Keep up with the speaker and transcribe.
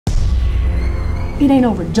It ain't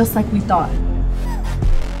over just like we thought.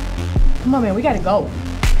 Come on, man, we gotta go.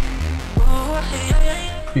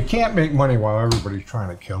 You can't make money while everybody's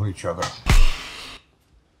trying to kill each other.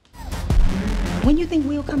 When you think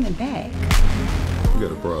Will coming back? You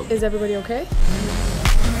got a problem. Is everybody okay?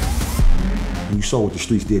 And you saw what the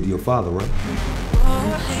streets did to your father, right?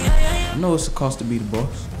 I know it's a cost to be the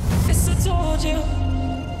boss.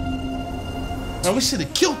 Now we should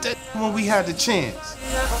have killed that when we had the chance.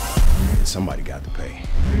 Somebody got to pay.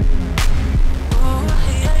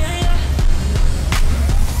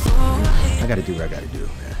 I gotta do what I gotta do,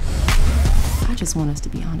 man. I just want us to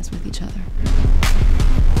be honest with each other.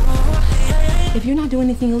 If you're not doing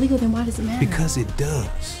anything illegal, then why does it matter? Because it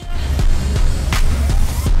does.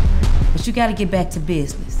 But you gotta get back to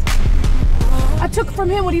business. I took from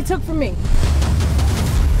him what he took from me.